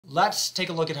let's take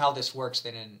a look at how this works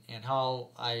then, and how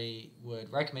I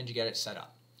would recommend you get it set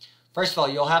up. First of all,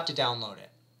 you'll have to download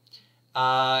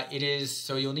it.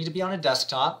 So you'll need to be on a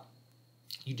desktop.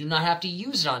 You do not have to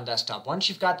use it on desktop. Once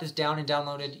you've got this down and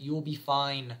downloaded, you will be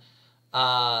fine.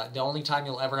 The only time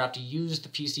you'll ever have to use the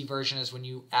PC version is when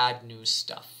you add new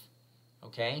stuff.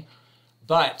 Okay?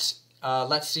 But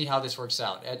let's see how this works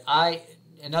out.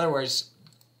 In other words,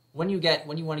 when you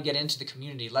want to get into the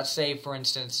community, let's say, for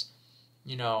instance,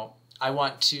 you know, I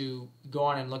want to go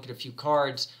on and look at a few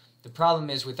cards. The problem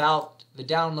is without the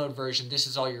download version, this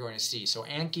is all you're going to see. So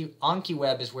Anki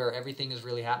Web is where everything is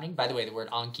really happening. By the way, the word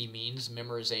Anki means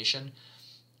memorization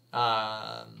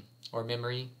or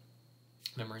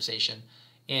memorization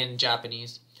in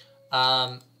Japanese.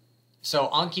 So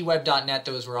ankiweb.net,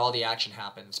 though, is where all the action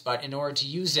happens. But in order to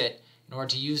use it, in order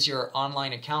to use your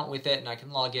online account with it, and I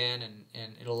can log in and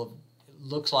it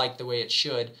looks like the way it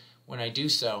should when I do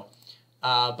so.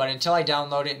 But until I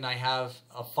download it and I have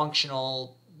a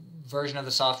functional version of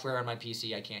the software on my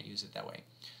PC, I can't use it that way.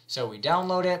 So we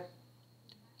download it,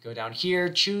 go down here,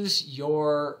 choose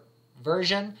your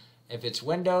version. If it's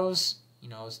Windows, you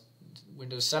know,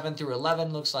 Windows 7 through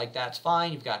 11 looks like that's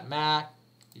fine. You've got Mac,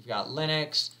 you've got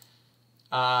Linux.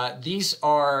 These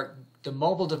are the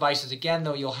mobile devices. Again,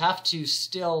 though, you'll have to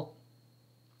still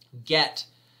get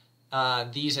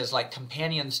these as like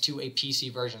companions to a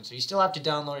PC version. So you still have to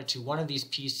download it to one of these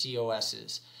PC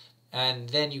OSs. And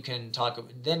then you can talk,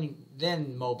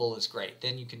 then mobile is great.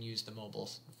 Then you can use the mobile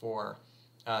for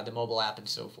the mobile app and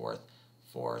so forth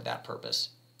for that purpose.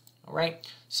 All right,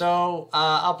 so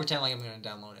I'll pretend like I'm going to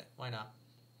download it. Why not?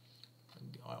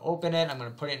 I'll open it. I'm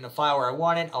going to put it in a file where I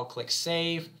want it. I'll click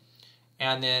save,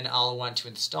 and then I'll want to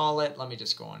install it. Let me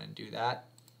just go on and do that.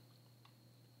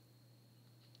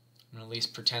 I'm going to at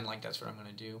least pretend like that's what I'm going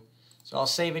to do. So I'll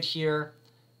save it here.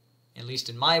 At least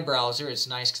in my browser, it's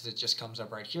nice because it just comes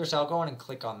up right here. So I'll go on and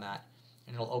click on that,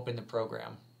 and it'll open the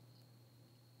program.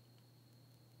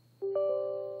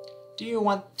 Do you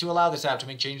want to allow this app to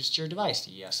make changes to your device?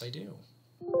 Yes, I do.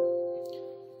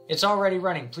 It's already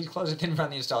running. Please close it, then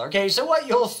run the installer. Okay, so what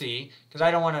you'll see, because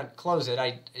I don't want to close it,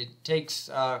 it takes,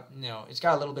 you know, it's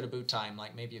got a little bit of boot time,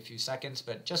 like maybe a few seconds,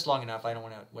 but just long enough. I don't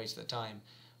want to waste the time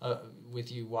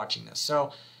with you watching this.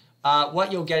 So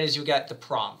what you'll get is you'll get the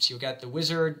prompts. You'll get the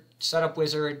wizard, setup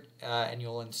wizard, and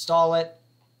you'll install it.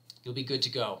 You'll be good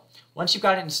to go. Once you've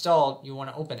got it installed, you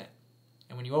want to open it.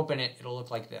 And when you open it, it'll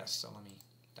look like this. So let me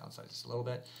downsize this a little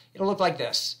bit. It'll look like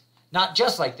this. Not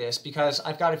just like this, because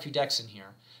I've got a few decks in here.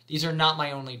 These are not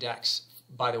my only decks,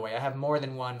 by the way. I have more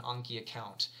than one Anki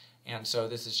account. And so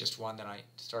this is just one that I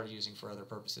started using for other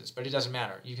purposes. But it doesn't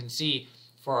matter. You can see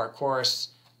for our course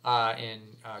in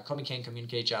Komi-Ken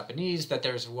Communicate Japanese that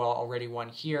there's already one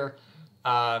here.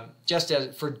 Just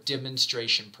for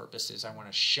demonstration purposes, I want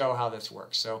to show how this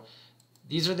works. So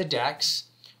these are the decks.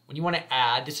 When you want to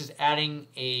add, this is adding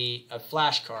a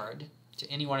flashcard to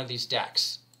any one of these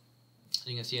decks. So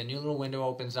you can see a new little window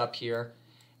opens up here.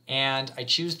 And I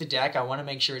choose the deck. I want to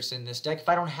make sure it's in this deck. If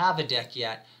I don't have a deck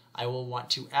yet, I will want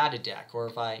to add a deck. Or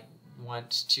if I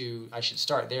want to, I should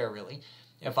start there really.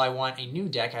 If I want a new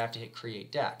deck, I have to hit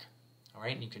Create Deck. All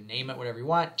right, and you can name it whatever you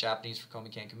want. Japanese for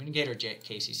Komi-Ken Communicate or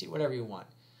KCC, whatever you want.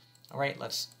 All right,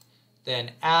 let's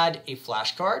then add a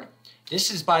flashcard. This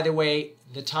is, by the way,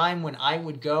 the time when I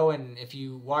would go, and if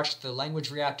you watched the Language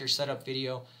Reactor setup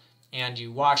video and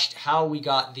you watched how we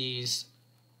got this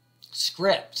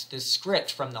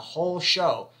script from the whole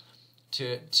show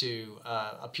to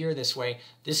appear this way,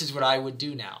 this is what I would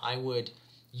do now. I would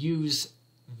use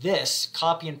this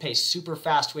copy and paste super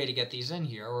fast way to get these in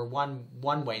here, or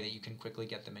one way that you can quickly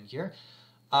get them in here.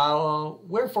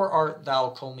 Wherefore art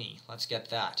thou Komi? Let's get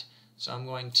that. So I'm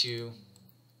going to,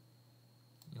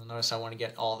 you'll notice I want to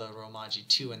get all the Romaji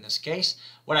 2 in this case.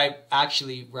 What I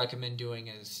actually recommend doing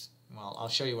is, well, I'll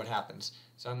show you what happens.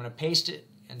 So I'm going to paste it,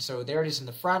 and so there it is in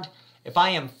the front. If I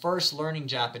am first learning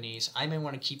Japanese, I may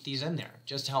want to keep these in there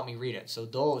just to help me read it. So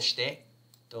doshite,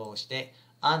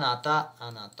 anata,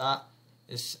 anata.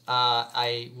 This,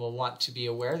 I will want to be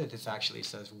aware that this actually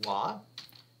says wa,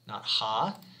 not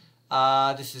ha.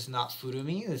 This is not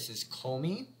furumi, this is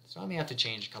komi. So I may have to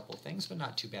change a couple of things, but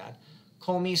not too bad.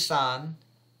 Komi-san,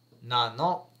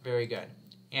 nano, very good.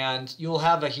 And you'll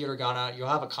have a hiragana, you'll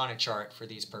have a kana chart for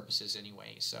these purposes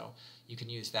anyway, so you can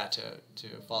use that to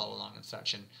follow along and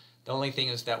such. And the only thing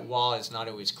is that wa is not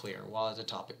always clear. Wa is a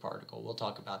topic particle. We'll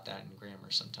talk about that in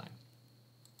grammar sometime.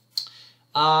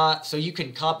 So you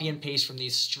can copy and paste from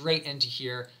these straight into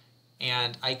here,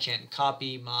 and I can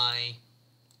copy my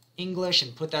English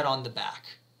and put that on the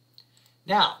back.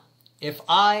 Now, if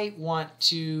I want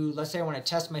to, let's say I want to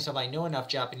test myself, I know enough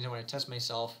Japanese, I want to test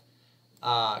myself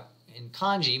in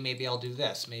kanji, maybe I'll do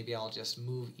this. Maybe I'll just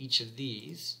move each of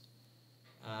these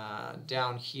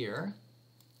down here.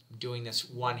 I'm doing this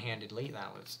one-handedly.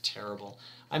 That was terrible.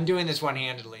 I'm doing this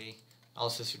one-handedly,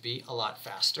 else this would be a lot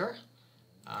faster.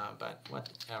 But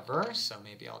whatever, so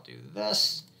maybe I'll do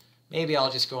this. Maybe I'll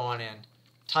just go on and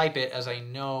type it as I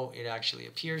know it actually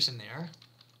appears in there.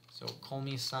 So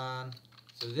Komi-san.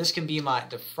 So this can be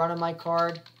the front of my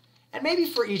card. And maybe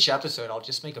for each episode, I'll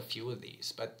just make a few of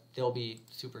these, but they'll be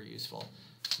super useful.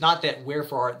 Not that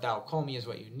wherefore art thou Komi is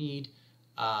what you need.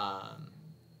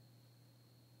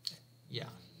 Yeah.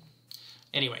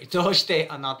 Anyway, どうして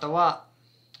あなたは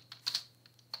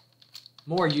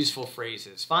more useful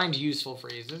phrases. Find useful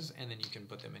phrases, and then you can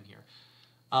put them in here.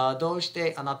 どうし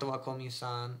てあなたは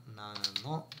Komi-sanな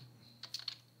の?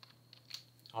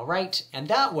 All right, and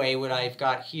that way, what I've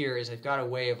got here is I've got a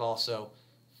way of also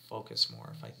focus more.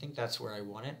 If I think that's where I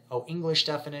want it. Oh, English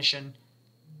definition.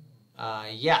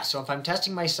 Yeah, so if I'm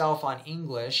testing myself on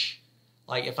English,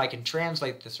 like if I can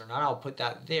translate this or not, I'll put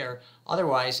that there.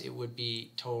 Otherwise, it would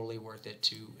be totally worth it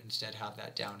to instead have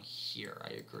that down here.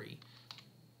 I agree.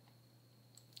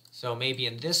 So maybe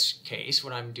in this case,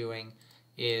 what I'm doing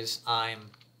is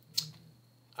I'm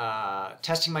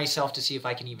testing myself to see if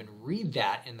I can even read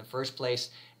that in the first place,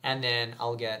 and then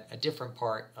I'll get a different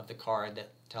part of the card that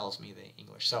tells me the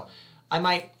English. So I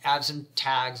might add some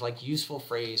tags like useful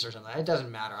phrase or something. It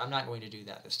doesn't matter. I'm not going to do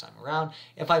that this time around.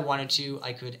 If I wanted to,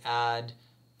 I could add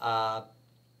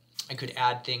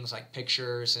things like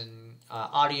pictures and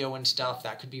audio and stuff.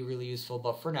 That could be really useful.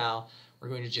 But for now, we're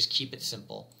going to just keep it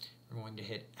simple. We're going to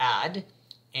hit add,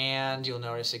 and you'll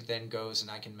notice it then goes,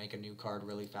 and I can make a new card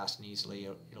really fast and easily.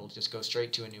 It'll just go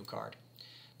straight to a new card.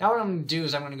 Now what I'm going to do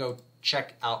is I'm going to go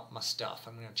check out my stuff.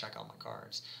 I'm going to check out my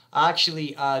cards.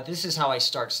 Actually, this is how I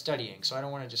start studying, so I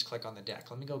don't want to just click on the deck.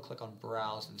 Let me go click on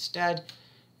Browse instead,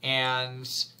 and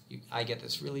I get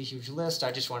this really huge list.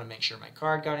 I just want to make sure my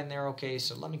card got in there okay,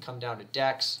 so let me come down to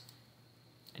decks.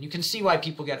 And you can see why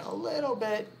people get a little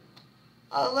bit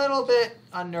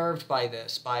unnerved by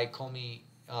this, by Anki,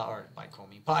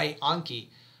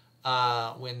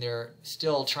 when they're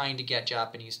still trying to get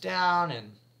Japanese down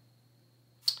and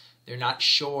they're not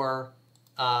sure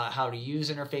how to use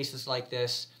interfaces like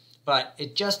this. But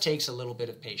it just takes a little bit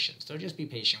of patience. So just be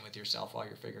patient with yourself while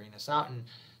you're figuring this out, and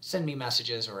send me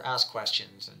messages or ask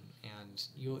questions, and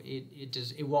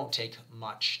it won't take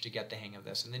much to get the hang of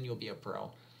this, and then you'll be a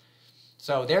pro.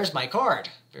 So there's my card.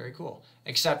 Very cool.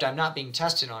 Except I'm not being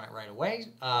tested on it right away.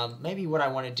 Maybe what I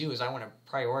want to do is I want to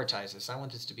prioritize this. I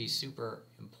want this to be super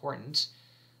important.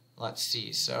 Let's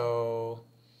see. So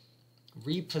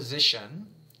reposition.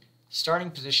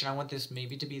 Starting position, I want this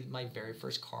maybe to be my very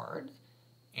first card.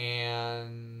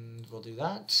 And we'll do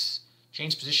that.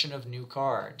 Change position of new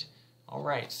card. All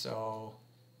right, so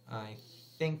I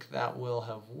think that will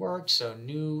have worked. So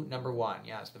new number 1.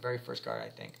 Yeah, it's the very first card, I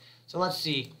think. So let's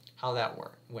see how that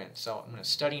went. So I'm going to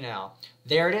study now.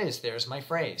 There it is. There's my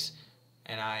phrase.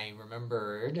 And I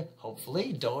remembered,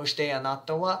 hopefully, どうしてあな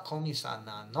たはKomi-san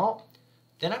なの?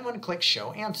 Then I'm going to click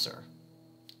Show Answer.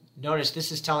 Notice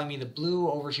this is telling me the blue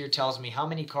over here tells me how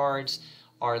many cards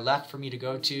are left for me to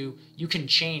go to. You can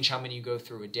change how many you go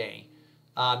through a day.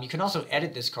 You can also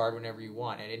edit this card whenever you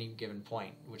want at any given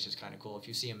point, which is kind of cool. If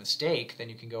you see a mistake, then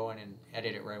you can go in and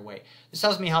edit it right away. This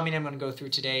tells me how many I'm going to go through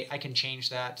today. I can change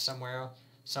that somewhere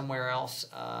else.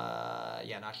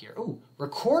 Yeah, not here. Ooh,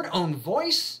 record own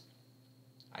voice?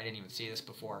 I didn't even see this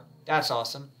before. That's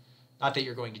awesome. Not that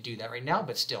you're going to do that right now,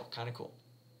 but still, kind of cool.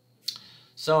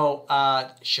 So,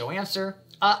 show answer.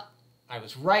 I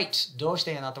was right. どうし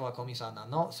てあなたはKomi-sanな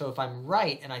の? So if I'm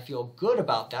right and I feel good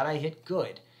about that, I hit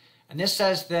good. And this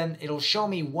says then it'll show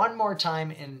me one more time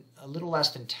in a little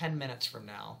less than 10 minutes from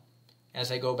now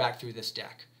as I go back through this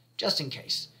deck, just in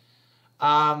case.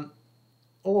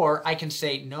 Or I can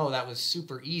say, no, that was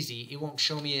super easy. It won't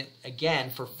show me it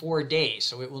again for 4 days.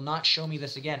 So it will not show me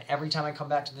this again every time I come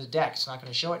back to the deck. It's not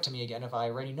going to show it to me again if I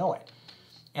already know it.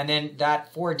 And then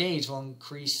that 4 days will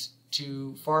increase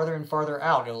to farther and farther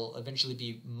out. It'll eventually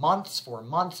be months, 4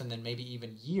 months, and then maybe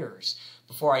even years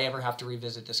before I ever have to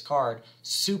revisit this card.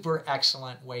 Super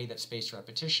excellent way that spaced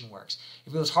repetition works.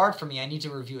 If it was hard for me, I need to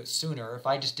review it sooner. If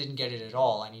I just didn't get it at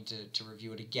all, I need to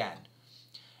review it again.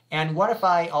 And what if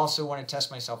I also want to test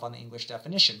myself on the English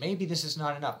definition? Maybe this is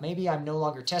not enough. Maybe I'm no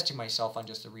longer testing myself on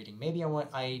just the reading. Maybe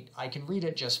I can read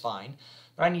it just fine,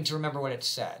 but I need to remember what it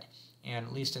said. And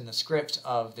at least in the script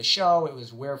of the show, it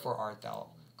was wherefore art thou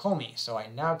Komi. So I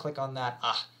now click on that.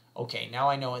 Okay, now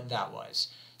I know what that was.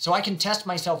 So I can test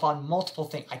myself on multiple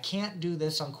things. I can't do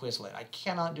this on Quizlet. I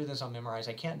cannot do this on Memorize.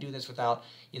 I can't do this without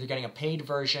either getting a paid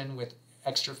version with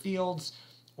extra fields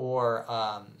or,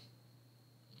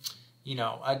 you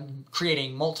know,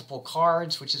 creating multiple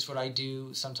cards, which is what I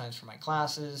do sometimes for my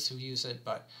classes who use it.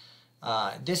 But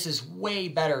this is way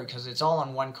better because it's all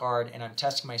on one card and I'm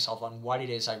testing myself on what it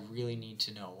is I really need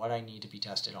to know, what I need to be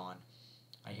tested on.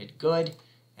 I hit good,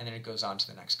 and then it goes on to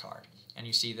the next card. And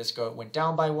you see this went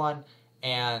down by 1.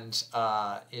 And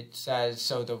it says,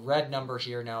 so the red number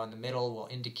here now in the middle will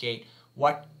indicate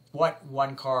what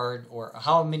one card or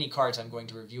how many cards I'm going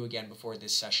to review again before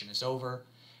this session is over.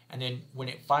 And then when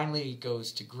it finally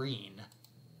goes to green,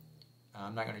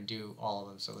 I'm not going to do all of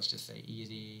them, so let's just say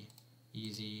easy,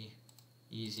 easy,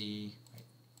 easy.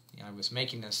 I was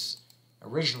making this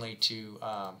originally to,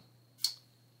 yeah,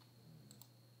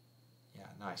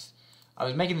 nice. I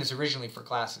was making this originally for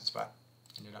classes, but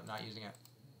ended up not using it.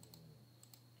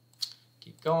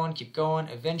 Keep going, keep going.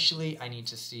 Eventually, I need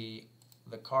to see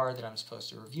the card that I'm supposed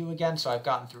to review again. So I've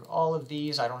gotten through all of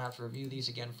these. I don't have to review these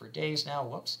again for days now.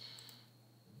 Whoops.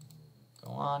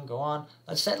 Go on, go on.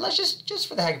 Let's just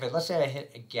for the heck of it, let's say I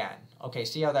hit again. Okay,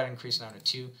 see how that increased now to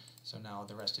 2. So now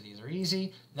the rest of these are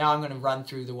easy. Now I'm going to run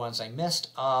through the ones I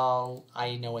missed. Oh,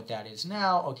 I know what that is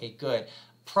now. Okay, good.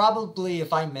 Probably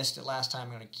if I missed it last time,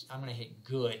 I'm going to hit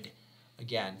good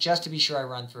again, just to be sure I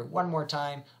run through it one more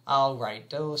time. All right.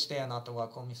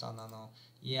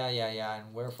 Yeah.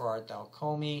 And wherefore art thou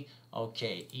komi?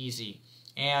 Okay, easy.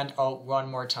 And, oh, one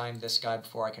more time this guy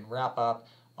before I can wrap up.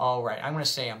 All right, I'm going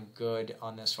to say I'm good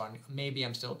on this one. Maybe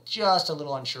I'm still just a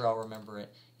little unsure I'll remember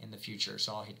it in the future,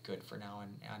 so I'll hit good for now,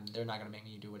 and they're not going to make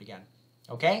me do it again.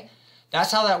 Okay?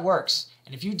 That's how that works.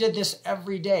 And if you did this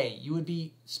every day, you would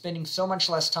be spending so much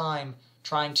less time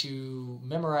trying to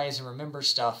memorize and remember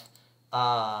stuff,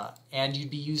 and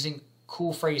you'd be using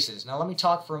cool phrases. Now let me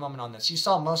talk for a moment on this. You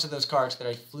saw most of those cards that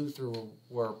I flew through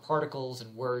were particles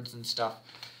and words and stuff.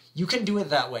 You can do it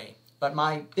that way, but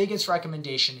my biggest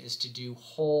recommendation is to do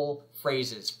whole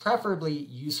phrases, preferably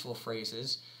useful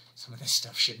phrases. Some of this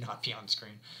stuff should not be on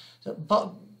screen.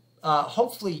 But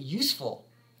hopefully useful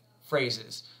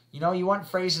phrases. You know, you want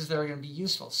phrases that are going to be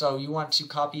useful. So you want to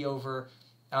copy over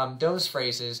those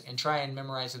phrases and try and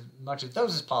memorize as much of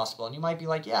those as possible. And you might be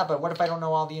like, yeah, but what if I don't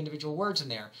know all the individual words in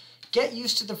there? Get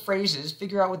used to the phrases,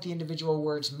 figure out what the individual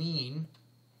words mean,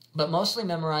 but mostly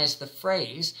memorize the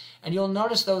phrase, and you'll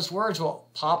notice those words will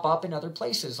pop up in other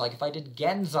places. Like if I did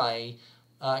genzai,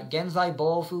 genzai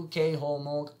bofu keiho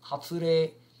mo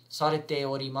hatsure sarete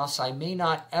orimasu, I may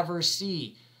not ever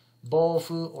see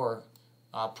bofu or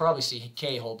probably see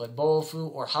keiho, but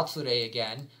bofu or hatsure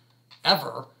again,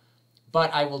 ever.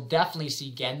 But I will definitely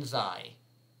see genzai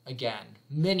again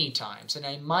many times, and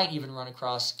I might even run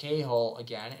across keiho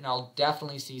again, and I'll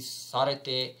definitely see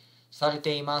sarete,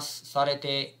 sareteimasu,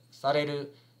 sarete, sareru,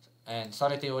 and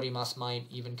sarete orimasu might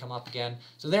even come up again.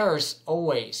 So there's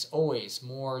always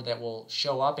more that will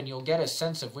show up, and you'll get a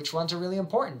sense of which ones are really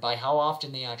important by how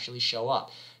often they actually show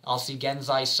up. I'll see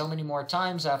genzai so many more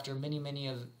times after many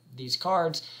of these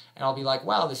cards, and I'll be like,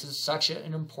 wow, this is such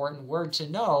an important word to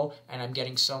know, and I'm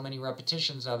getting so many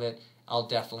repetitions of it, I'll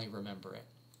definitely remember it.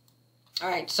 All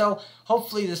right, so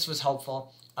hopefully this was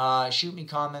helpful. Shoot me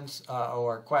comments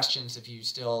or questions if you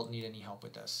still need any help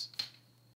with this.